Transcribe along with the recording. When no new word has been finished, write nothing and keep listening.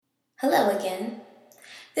Hello again.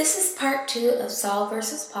 This is part 2 of Saul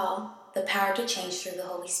versus Paul, the power to change through the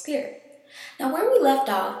Holy Spirit. Now, where we left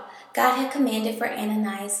off, God had commanded for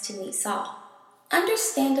Ananias to meet Saul.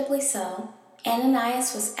 Understandably so,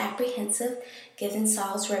 Ananias was apprehensive given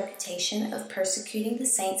Saul's reputation of persecuting the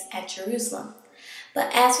saints at Jerusalem.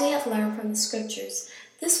 But as we have learned from the scriptures,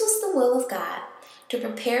 this was the will of God to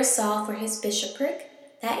prepare Saul for his bishopric,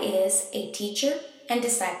 that is, a teacher and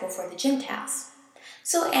disciple for the Gentiles.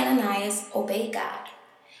 So Ananias obeyed God.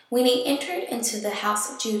 When he entered into the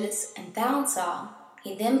house of Judas and found Saul,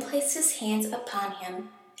 he then placed his hands upon him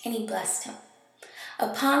and he blessed him.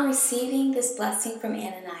 Upon receiving this blessing from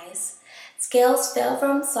Ananias, scales fell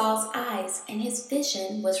from Saul's eyes and his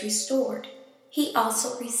vision was restored. He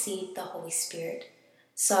also received the Holy Spirit.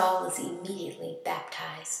 Saul was immediately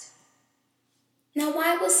baptized. Now,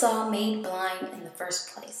 why was Saul made blind in the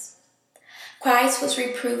first place? Christ was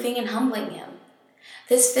reproving and humbling him.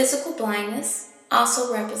 This physical blindness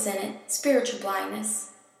also represented spiritual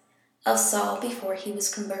blindness of Saul before he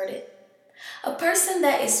was converted. A person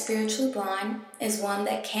that is spiritually blind is one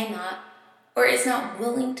that cannot or is not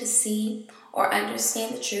willing to see or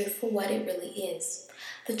understand the truth for what it really is.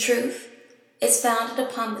 The truth is founded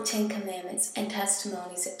upon the 10 Commandments and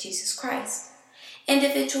testimonies of Jesus Christ.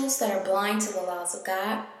 Individuals that are blind to the laws of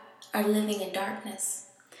God are living in darkness.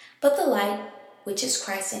 But the light, which is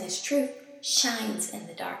Christ and his truth, shines in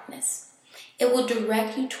the darkness. It will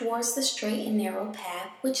direct you towards the straight and narrow path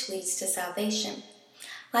which leads to salvation.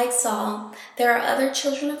 Like Saul, there are other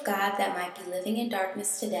children of God that might be living in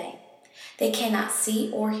darkness today. They cannot see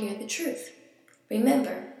or hear the truth.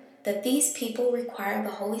 Remember that these people require the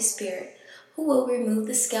Holy Spirit, who will remove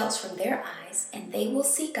the scales from their eyes, and they will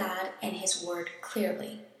see God and his word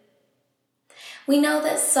clearly. We know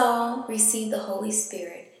that Saul received the Holy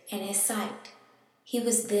Spirit in his sight. He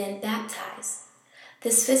was then baptized.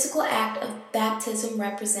 This physical act of baptism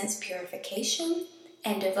represents purification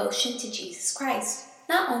and devotion to Jesus Christ.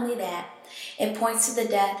 Not only that, it points to the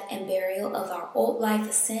death and burial of our old life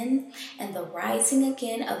of sin and the rising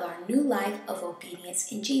again of our new life of obedience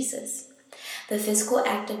in Jesus. The physical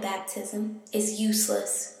act of baptism is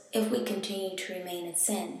useless if we continue to remain in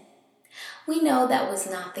sin. We know that was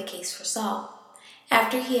not the case for Saul.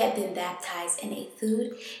 After he had been baptized and ate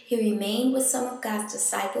food, he remained with some of God's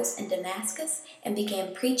disciples in Damascus and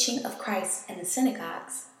began preaching of Christ in the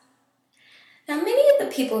synagogues. Now, many of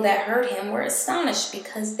the people that heard him were astonished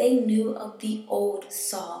because they knew of the old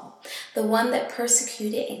Saul, the one that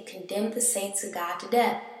persecuted and condemned the saints of God to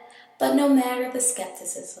death. But no matter the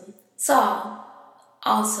skepticism, Saul,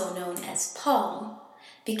 also known as Paul,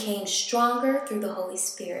 became stronger through the Holy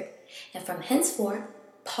Spirit, and from henceforth,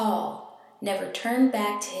 Paul never turned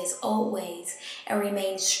back to his old ways and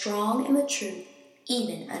remained strong in the truth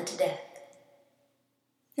even unto death.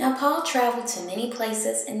 Now Paul traveled to many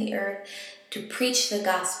places in the earth to preach the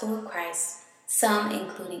gospel of Christ, some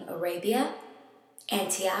including Arabia,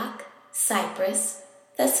 Antioch, Cyprus,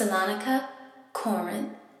 Thessalonica,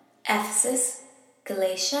 Corinth, Ephesus,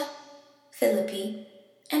 Galatia, Philippi,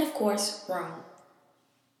 and of course Rome.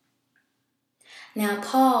 Now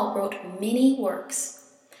Paul wrote many works.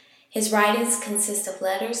 His writings consist of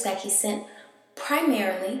letters that he sent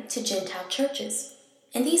primarily to Gentile churches.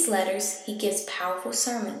 In these letters, he gives powerful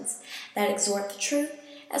sermons that exhort the truth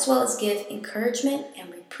as well as give encouragement and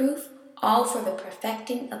reproof, all for the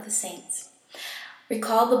perfecting of the saints.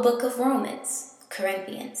 Recall the book of Romans,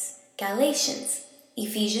 Corinthians, Galatians,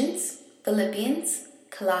 Ephesians, Philippians,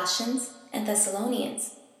 Colossians, and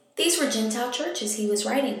Thessalonians. These were Gentile churches he was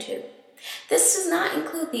writing to. This does not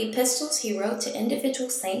include the epistles he wrote to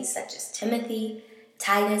individual saints such as Timothy,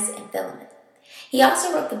 Titus, and Philemon. He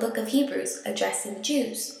also wrote the book of Hebrews addressing the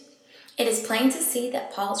Jews. It is plain to see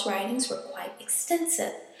that Paul's writings were quite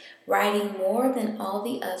extensive, writing more than all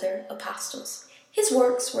the other apostles. His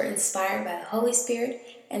works were inspired by the Holy Spirit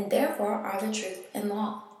and therefore are the truth and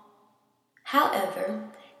law. However,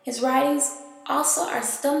 his writings also are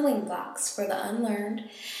stumbling blocks for the unlearned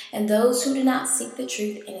and those who do not seek the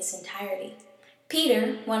truth in its entirety.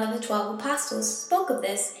 Peter, one of the 12 apostles, spoke of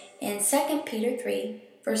this in 2 Peter 3,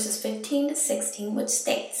 verses 15 to 16, which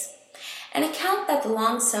states, "An account that the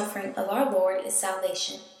long-suffering of our Lord is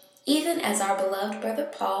salvation, even as our beloved brother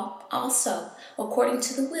Paul also, according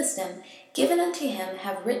to the wisdom given unto him,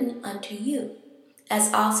 have written unto you,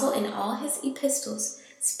 as also in all his epistles,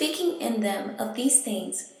 speaking in them of these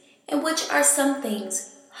things, in which are some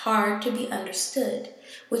things hard to be understood,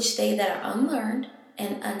 which they that are unlearned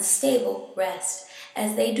and unstable wrest,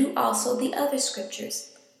 as they do also the other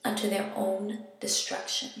scriptures, unto their own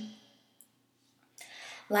destruction."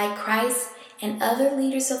 Like Christ and other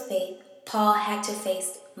leaders of faith, Paul had to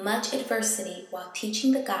face much adversity while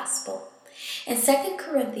teaching the gospel. In 2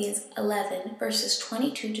 Corinthians 11, verses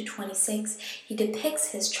 22 to 26, he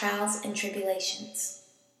depicts his trials and tribulations.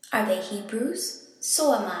 Are they Hebrews?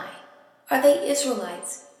 So am I. Are they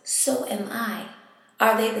Israelites? So am I.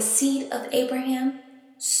 Are they the seed of Abraham?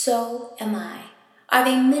 So am I. Are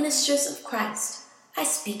they ministers of Christ? I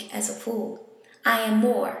speak as a fool. I am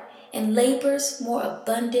more, in labors more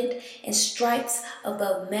abundant, in stripes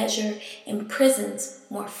above measure, in prisons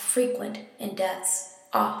more frequent, in deaths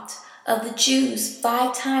oft. Of the Jews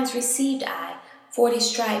 5 times received I 40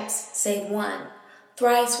 stripes, save one.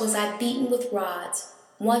 Thrice was I beaten with rods,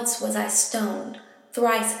 once was I stoned,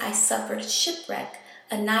 thrice I suffered shipwreck,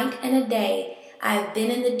 a night and a day I have been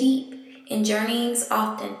in the deep, in journeyings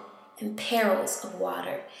often, in perils of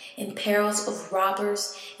water, in perils of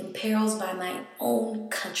robbers, in perils by my own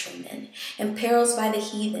countrymen, in perils by the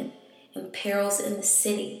heathen, in perils in the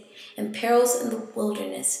city, in perils in the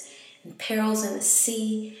wilderness, in perils in the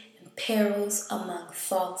sea, in perils among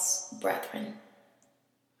false brethren.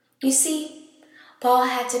 You see, Paul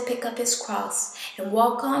had to pick up his cross and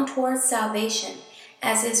walk on towards salvation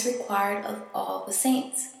as is required of all the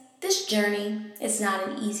saints. This journey is not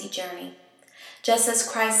an easy journey. Just as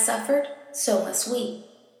Christ suffered, so must we.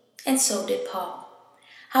 And so did Paul.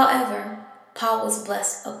 However, Paul was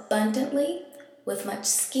blessed abundantly with much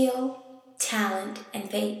skill, talent, and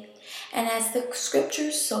faith. And as the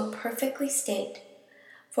scriptures so perfectly state,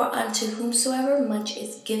 for unto whomsoever much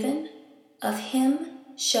is given, of him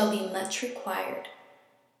shall be much required.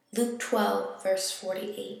 Luke 12, verse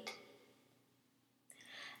 48.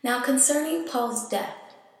 Now concerning Paul's death,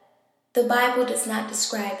 the Bible does not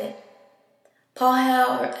describe it.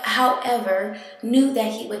 Paul, however, knew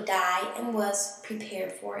that he would die and was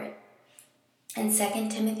prepared for it. In 2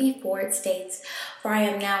 Timothy 4 it states, For I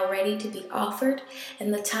am now ready to be offered,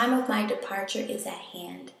 and the time of my departure is at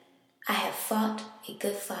hand. I have fought a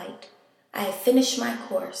good fight. I have finished my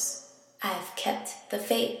course. I have kept the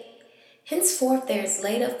faith. Henceforth there is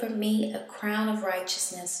laid up for me a crown of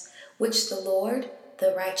righteousness, which the Lord,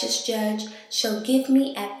 the righteous judge, shall give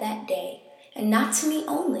me at that day, and not to me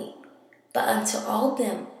only, but unto all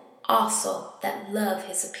them also that love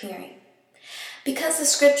his appearing. Because the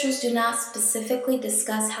scriptures do not specifically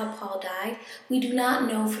discuss how Paul died, we do not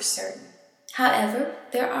know for certain. However,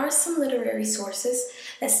 there are some literary sources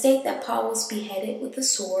that state that Paul was beheaded with a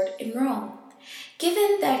sword in Rome.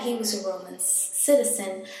 Given that he was a Roman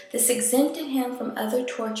citizen, this exempted him from other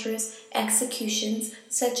torturous executions,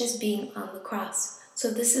 such as being on the cross.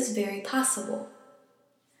 So this is very possible.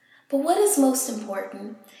 But what is most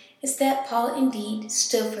important is that Paul indeed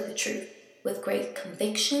stood for the truth with great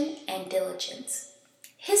conviction and diligence.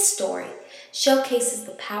 His story showcases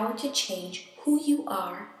the power to change who you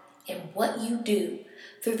are and what you do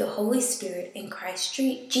through the Holy Spirit in Christ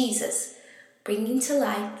Jesus, bringing to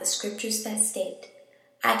life the scriptures that state,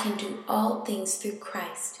 I can do all things through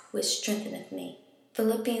Christ, which strengtheneth me.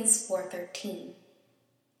 Philippians 4:13.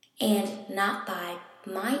 And not by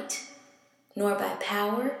might, nor by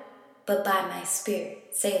power, but by my Spirit,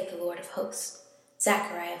 saith the Lord of hosts.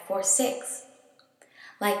 Zechariah 4:6.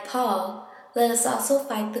 Like Paul, let us also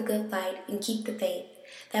fight the good fight and keep the faith,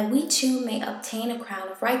 that we too may obtain a crown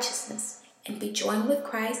of righteousness and be joined with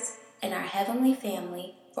Christ and our heavenly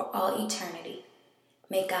family for all eternity.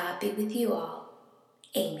 May God be with you all.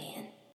 Amen.